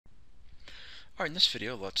Alright, in this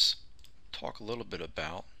video let's talk a little bit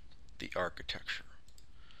about the architecture.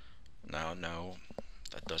 Now, no,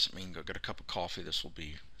 that doesn't mean go get a cup of coffee. This will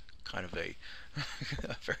be kind of a,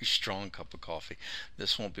 a very strong cup of coffee.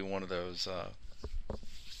 This won't be one of those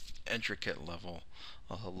intricate level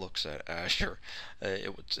looks at Azure.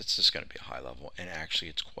 It's just going to be a high level, and actually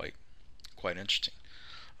it's quite interesting.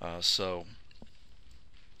 And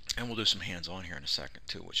we'll do some hands-on here in a second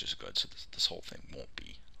too, which is good. So this whole thing won't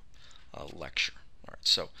be a lecture. All right,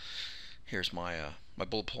 so here's my my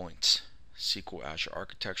bullet points. SQL Azure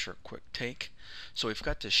architecture, quick take. So we've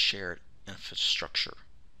got this shared infrastructure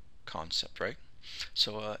concept, right?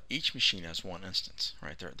 So each machine has one instance,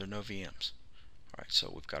 right? There are no VMs. All right,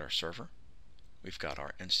 so we've got our server, we've got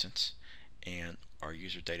our instance, and our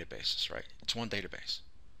user databases, right? It's one database,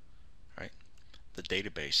 right? The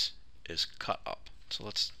database is cut up. So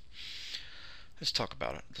let's talk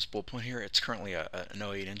about it. This bullet point here, it's currently an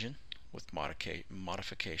 '08 engine with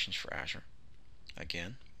modifications for Azure.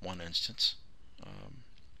 Again, one instance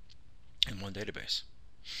and one database.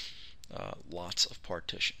 Lots of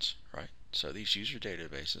partitions, right? So these user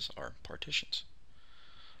databases are partitions.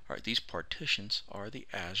 All right, these partitions are the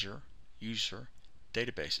Azure user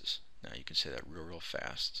databases. Now you can say that real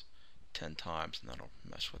fast 10 times and that'll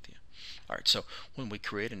mess with you. All right, so when we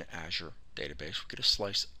create an Azure database, we get a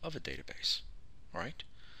slice of a database. All right,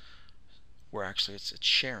 we're actually it's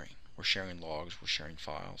sharing. We're sharing logs, we're sharing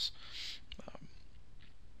files.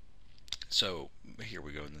 So here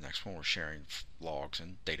we go in the next one. We're sharing logs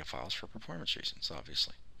and data files for performance reasons,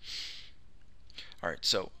 obviously. All right,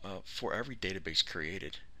 so for every database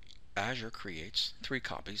created, Azure creates 3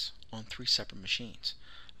 copies on 3 separate machines.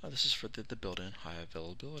 This is for the built-in high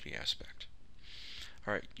availability aspect.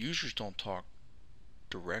 All right, users don't talk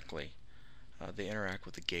directly. They interact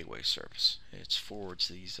with the gateway service. It forwards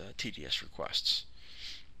these TDS requests.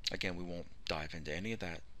 Again, we won't dive into any of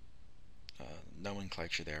that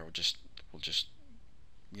nomenclature there. We'll just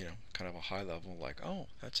kind of a high level, like, oh,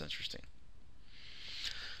 that's interesting.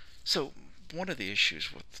 So one of the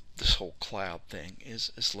issues with this whole cloud thing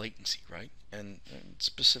is latency, right? And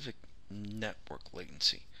specific network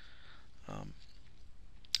latency,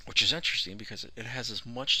 which is interesting because it has as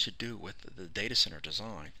much to do with the data center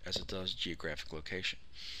design as it does geographic location.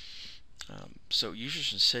 So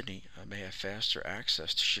users in Sydney may have faster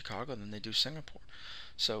access to Chicago than they do Singapore.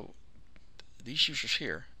 So these users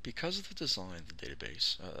here, because of the design of the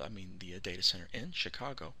database, the data center in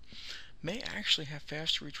Chicago, may actually have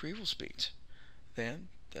faster retrieval speeds than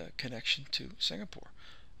the connection to Singapore.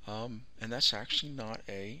 And that's actually not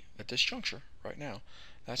at this juncture right now,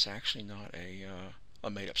 that's actually not a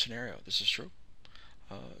made-up scenario. This is true.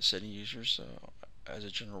 Sydney users, as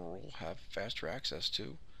a general rule, have faster access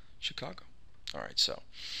to Chicago. All right, so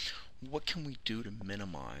what can we do to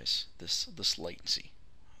minimize this latency,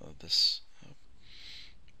 this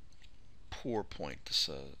poor point,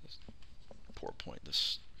 I'm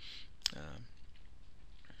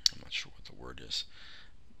not sure what the word is.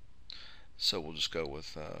 So we'll just go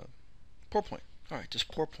with poor point. All right, this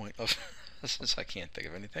poor point of since I can't think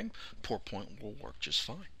of anything, poor point will work just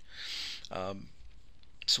fine.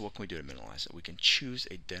 So what can we do to minimize it? We can choose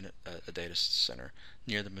a data center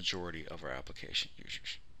near the majority of our application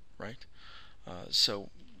users, right? So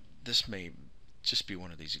this may just be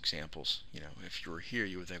one of these examples. If you were here,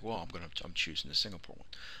 you would think, well, I'm choosing the Singapore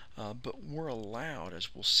one. But we're allowed,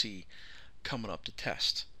 as we'll see coming up, to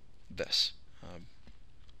test this. And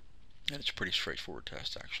it's a pretty straightforward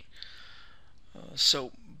test, actually.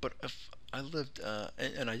 But if I lived,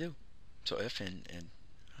 and I do, so if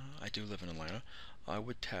I do live in Atlanta, I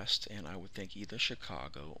would test, and I would think either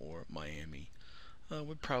Chicago or Miami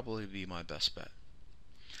would probably be my best bet.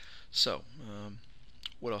 So,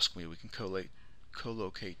 what else can we do? We can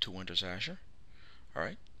co-locate to Windows Azure. All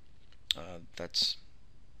right, that's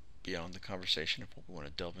beyond the conversation of what we want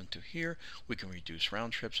to delve into here. We can reduce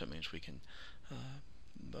round trips. That means we can.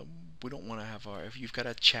 We don't want to have if you've got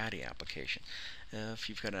a chatty application, if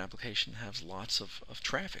you've got an application that has lots of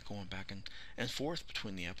traffic going back and forth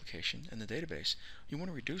between the application and the database, you want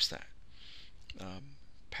to reduce that.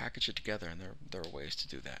 Package it together, and there are ways to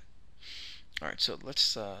do that. All right, so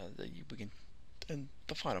let's we can. And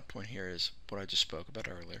the final point here is what I just spoke about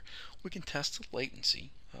earlier. We can test the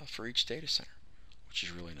latency for each data center, which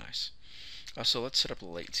is really nice. So let's set up a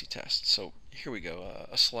latency test. So here we go.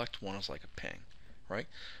 A select one is like a ping, right?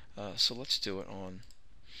 So let's do it on.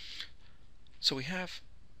 So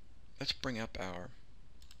let's bring up our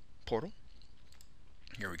portal.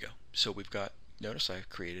 Here we go. So we've got. Notice I've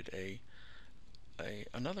created an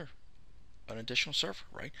additional server,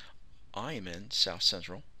 right? I am in South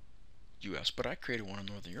Central US, but I created one in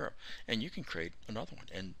Northern Europe, and you can create another one.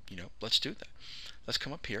 And let's do that. Let's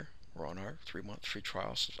come up here. We're on our 3-month free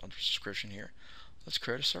trial under subscription here. Let's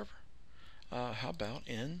create a server. How about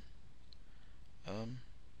in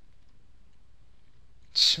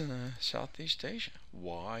Southeast Asia?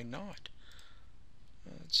 Why not?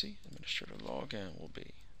 Let's see. Administrator login will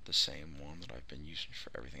be the same one that I've been using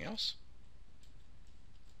for everything else.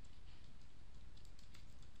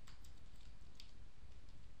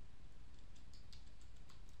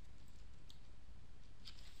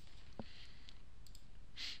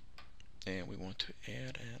 And we want to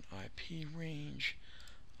add an IP range,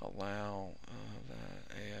 allow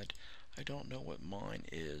that, add. I don't know what mine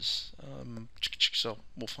is, so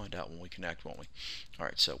we'll find out when we connect, won't we?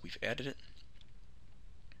 Alright, so we've added it,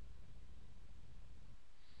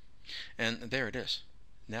 and there it is.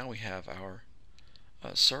 Now we have our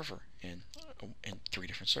server in 3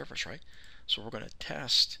 different servers, right? So we're going to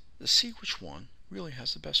test to see which one really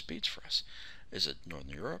has the best speeds for us. Is it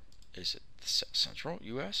Northern Europe? Is it Central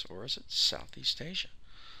US, or is it Southeast Asia?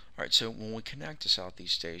 Alright, so when we connect to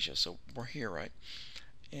Southeast Asia, so we're here, right?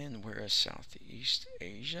 And where is Southeast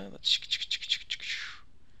Asia? Let's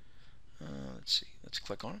see. Let's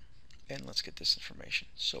click on it, and let's get this information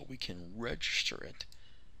so we can register it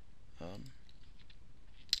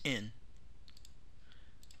in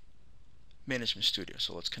Management Studio.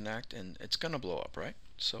 So let's connect, and it's going to blow up, right?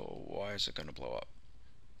 So why is it going to blow up?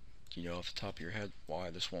 Do you know off the top of your head why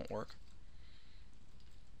this won't work?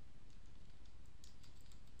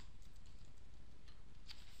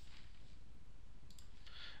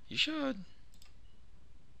 You should.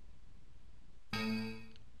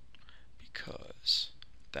 Because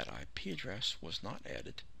that IP address was not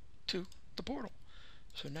added to the portal.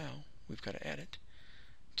 So now we've got to add it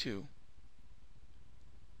to,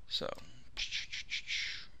 so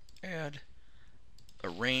add a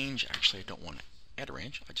range. Actually, I don't want to add a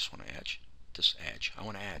range. I just want to add this edge. I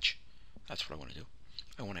want to add. That's what I want to do.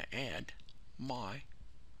 I want to add my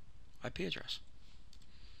IP address.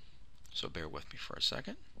 So bear with me for a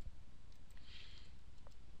second.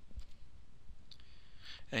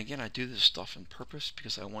 And again, I do this stuff on purpose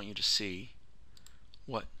because I want you to see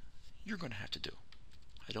what you're going to have to do.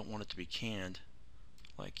 I don't want it to be canned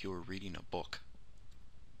like you're reading a book.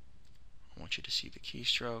 I want you to see the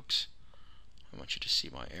keystrokes. I want you to see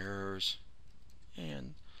my errors.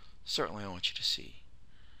 And certainly I want you to see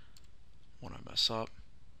when I mess up,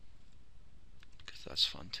 because that's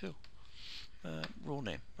fun too. Rule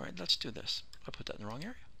name. Alright, let's do this. I put that in the wrong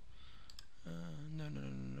area. No.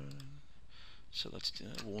 So let's do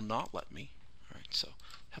it. Will not let me. Alright, so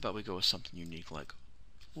how about we go with something unique like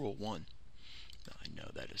rule 1. Now, I know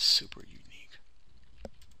that is super unique.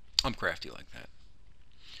 I'm crafty like that.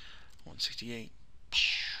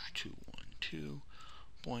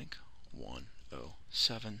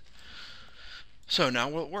 168.212.107. So now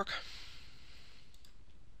will it work?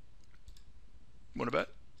 Want to bet?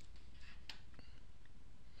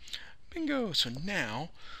 Bingo! So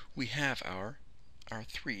now we have our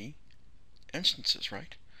 3 instances,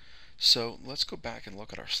 right? So let's go back and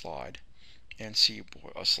look at our slide and see,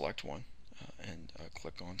 select one and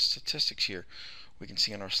click on statistics here. We can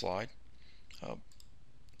see on our slide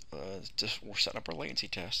we're setting up our latency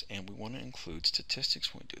test, and we want to include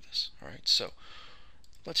statistics when we do this. Alright, so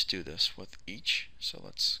let's do this with each. So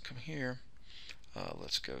let's come here.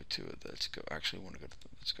 Let's go to let's go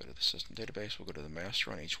to the system database. We'll go to the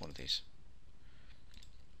master on each one of these.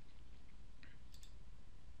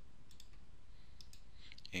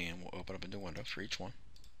 And we'll open up a new window for each one.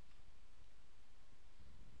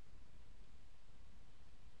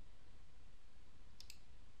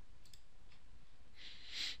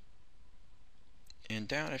 And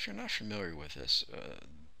down, if you're not familiar with this,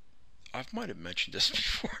 I might have mentioned this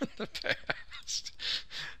before in the past.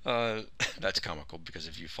 That's comical because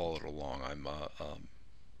if you followed along, I'm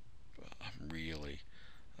really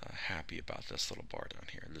happy about this little bar down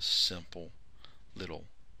here. This simple little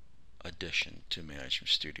addition to Management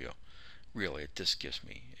Studio. Really, it gives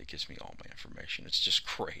me all my information. It's just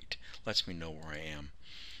great. Lets me know where I am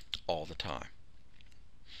all the time.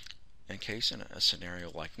 In case in a scenario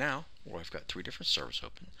like now, where I've got 3 different servers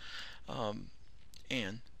open,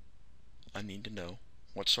 and I need to know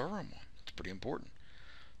what server I'm on. It's pretty important.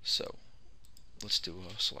 So let's do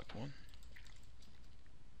a select one.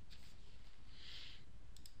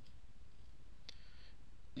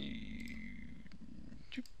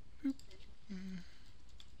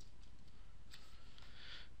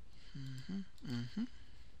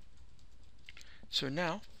 So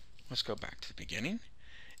now let's go back to the beginning,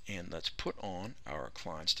 and let's put on our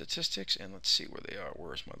client statistics, and let's see where they are.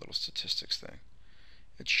 Where's my little statistics thing?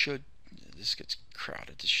 It should this gets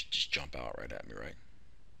crowded. This should just jump out right at me, right?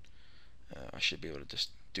 I should be able to just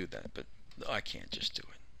do that, but I can't just do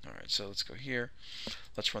it. All right, so let's go here.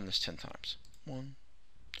 Let's run this 10 times. 1,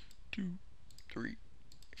 2, 3,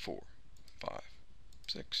 4, 5,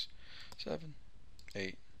 6, 7,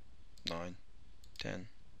 8, 9, 10.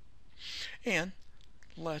 And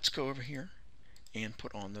let's go over here and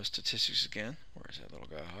put on those statistics again. Where's that little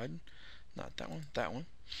guy hiding? Not that one, that one.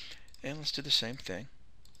 And let's do the same thing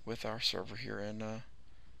with our server here in,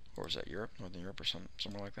 or is that Europe, Northern Europe, or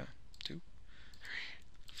somewhere like that? 2, 3,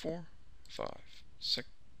 4, 5, 6,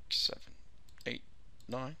 7, 8,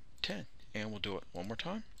 9, 10. And we'll do it one more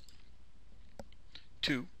time.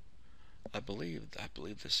 2. I believe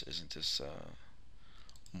this isn't this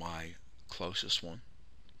my closest one.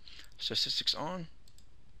 Statistics on.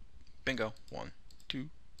 Bingo. 1, 2,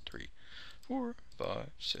 3, 4, 5,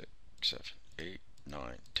 6, 7, 8,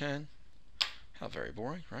 9, 10. How very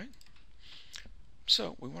boring, right?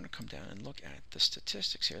 So we want to come down and look at the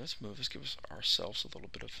statistics here. Let's move. Let's give ourselves a little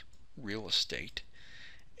bit of real estate,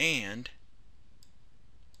 and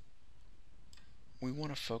we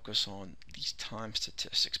want to focus on these time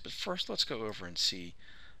statistics. But first, let's go over and see.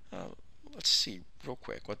 Let's see real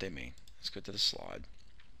quick what they mean. Let's go to the slide.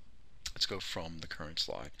 Let's go from the current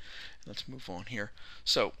slide. Let's move on here.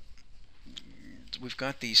 So we've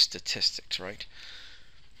got these statistics, right?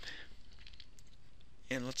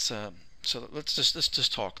 And let's just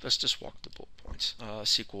walk the bullet points.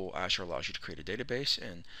 SQL Azure allows you to create a database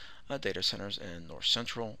and data centers in North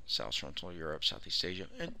Central, South Central Europe, Southeast Asia,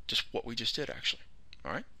 and just what we just did actually.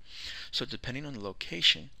 All right. So depending on the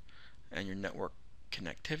location and your network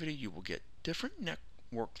connectivity, you will get different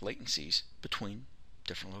network latencies between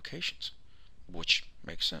different locations, which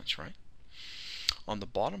makes sense, right? On the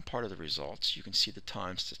bottom part of the results, you can see the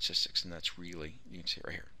time statistics, and that's really, you can see it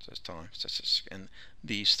right here. It says time statistics, and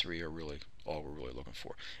these three are really all we're really looking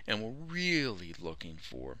for. And we're really looking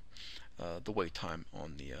for the wait time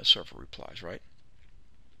on the server replies, right?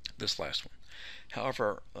 This last one.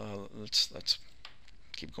 However, let's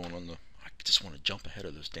keep going on the. I just want to jump ahead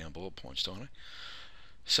of those damn bullet points, don't I?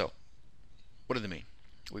 So, what do they mean?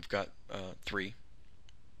 We've got three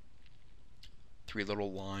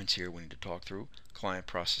little lines here we need to talk through. Client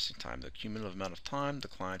processing time, the cumulative amount of time the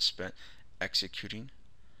client spent executing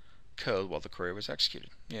code while the query was executed.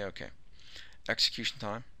 Yeah, okay. Execution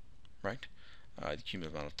time, right? The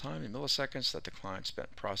cumulative amount of time in milliseconds that the client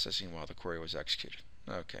spent processing while the query was executed.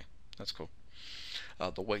 Okay, that's cool.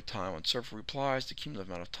 The wait time on server replies, the cumulative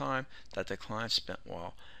amount of time that the client spent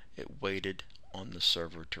while it waited on the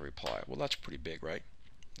server to reply. Well, that's pretty big, right?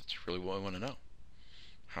 That's really what I want to know.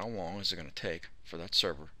 How long is it going to take for that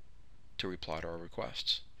server to reply to our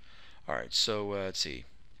requests? Alright, so let's see.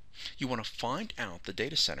 You want to find out the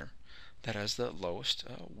data center that has the lowest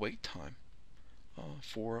wait time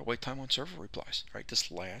for wait time on server replies, right? This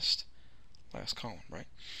last column, right?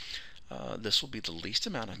 This will be the least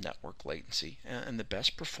amount of network latency and the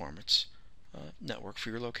best performance network for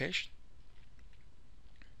your location.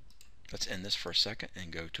 Let's end this for a second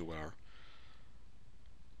and go to our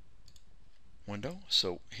window.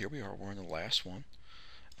 So here we are, we're in the last one.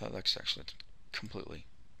 Let's actually completely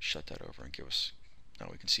shut that over and give us, now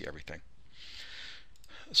we can see everything.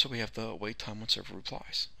 So we have the wait time on server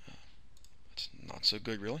replies. It's not so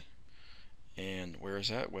good really. And where is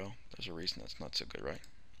that? Well, there's a reason that's not so good, right?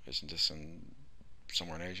 Isn't this in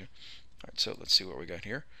somewhere in Asia? Alright, so let's see what we got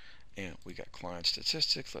here. And we got client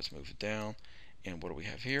statistics. Let's move it down. And what do we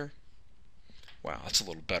have here? Wow, that's a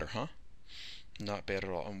little better, huh? Not bad at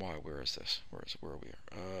all. And why? Where is this? Where are we?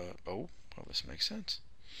 Oh, well, this makes sense.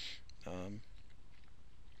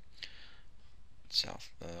 South.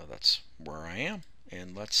 That's where I am.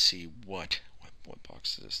 And let's see what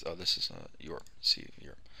box is this? Oh, this is Europe. Let's see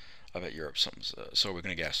Europe. I bet Europe something's. So we're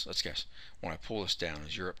gonna guess. Let's guess. When I pull this down,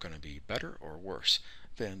 is Europe gonna be better or worse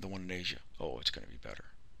than the one in Asia? Oh, it's gonna be better.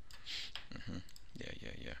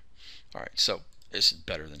 Yeah. All right. So is it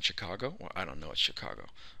better than Chicago? Well, I don't know. It's Chicago.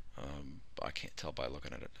 I can't tell by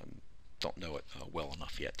looking at it. I don't know it well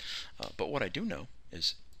enough yet. But what I do know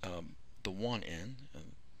is the one in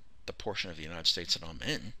the portion of the United States that I'm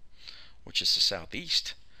in, which is the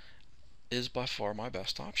southeast, is by far my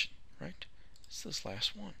best option, right? It's this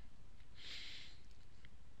last one.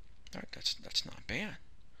 All right, that's not bad.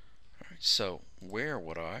 All right, so where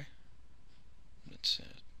would I? Let's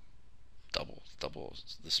double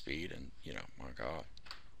the speed, and my God,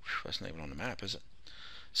 that's not even on the map, is it?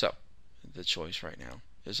 So the choice right now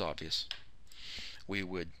is obvious. We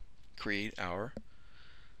would create our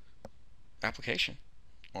application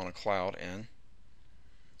on a cloud in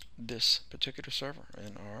this particular server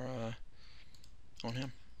in our on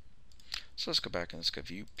him. So let's go back and let's go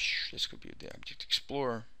view. This could be the Object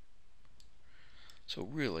Explorer. So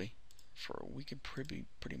really, we could pretty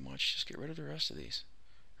much just get rid of the rest of these,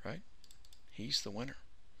 right? He's the winner.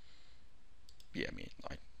 Yeah, I mean,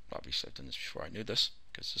 I obviously I've done this before I knew this,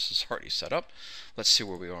 because this is already set up. Let's see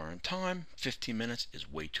where we are in time. 15 minutes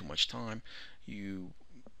is way too much time. You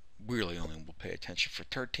really only will pay attention for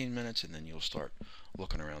 13 minutes, and then you'll start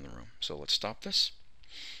looking around the room. So let's stop this,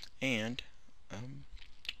 and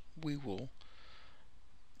we will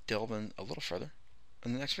delve in a little further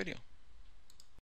in the next video.